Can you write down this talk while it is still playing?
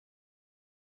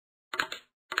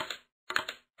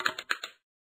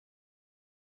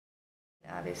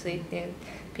obviously,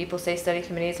 people say study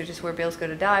committees are just where bills go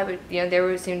to die, but there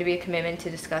would seem to be a commitment to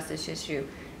discuss this issue.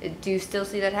 Do you still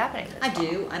see that happening this fall?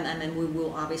 do, and we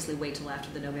will obviously wait till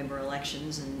after the November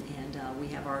elections, and we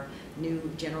have our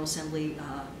new General Assembly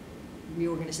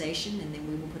reorganization, and then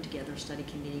we will put together a study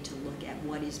committee to look at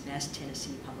what is best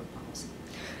Tennessee public policy.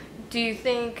 Do you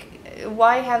think,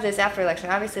 why have this after election?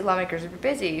 Obviously lawmakers are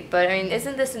busy, but I mean,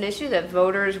 isn't this an issue that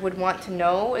voters would want to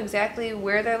know exactly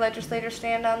where their legislators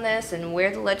stand on this and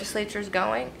where the legislature is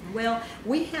going? Well,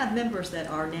 we have members that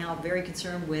are now very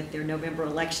concerned with their November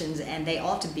elections, and they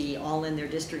ought to be all in their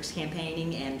districts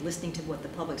campaigning and listening to what the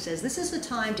public says. This is the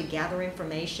time to gather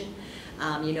information.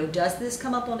 Does this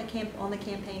come up on the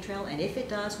campaign trail? And if it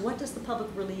does, what does the public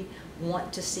really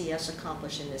want to see us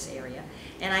accomplish in this area?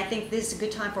 And I think this is a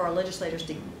good time for our legislators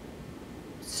to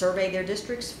survey their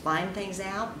districts, find things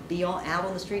out, be out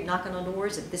on the street knocking on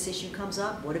doors. If this issue comes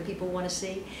up, what do people want to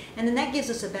see? And then that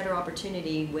gives us a better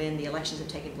opportunity when the elections have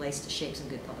taken place to shape some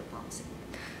good public policy.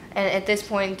 And at this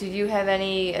point, do you have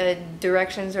any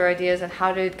directions or ideas on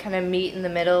how to kind of meet in the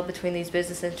middle between these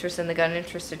business interests and the gun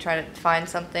interests to try to find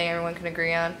something everyone can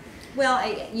agree on? Well,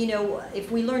 if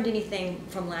we learned anything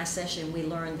from last session, we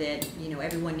learned that,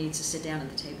 everyone needs to sit down at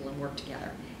the table and work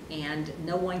together. And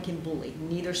no one can bully.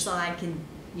 Neither side can,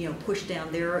 push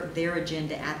down their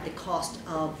agenda at the cost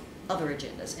of other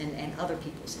agendas and other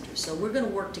people's interests. So we're going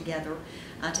to work together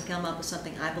to come up with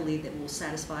something I believe that will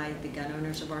satisfy the gun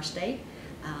owners of our state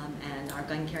and our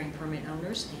gun carrying permit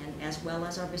owners, and as well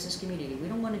as our business community. We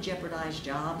don't want to jeopardize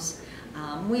jobs.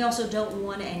 We also don't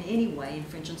want to in any way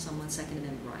infringe on someone's Second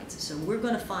Amendment rights. So we're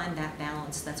going to find that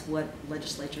balance. That's what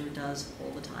legislature does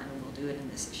all the time, and we'll do it in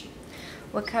this issue.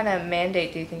 What kind of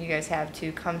mandate do you think you guys have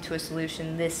to come to a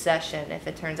solution this session if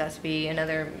it turns out to be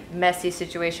another messy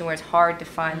situation where it's hard to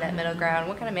find that middle ground?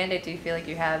 What kind of mandate do you feel like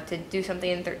you have to do something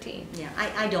in 13? Yeah,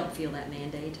 I don't feel that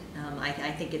mandate.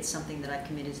 I think it's something that I've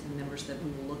committed to the members that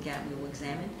we will look at, we will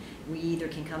examine. We either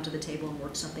can come to the table and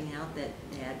work something out that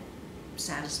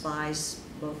satisfies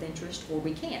both interests, or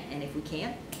we can't. And if we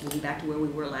can't, we'll be back to where we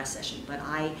were last session. But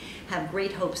I have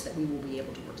great hopes that we will be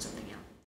able to work something out.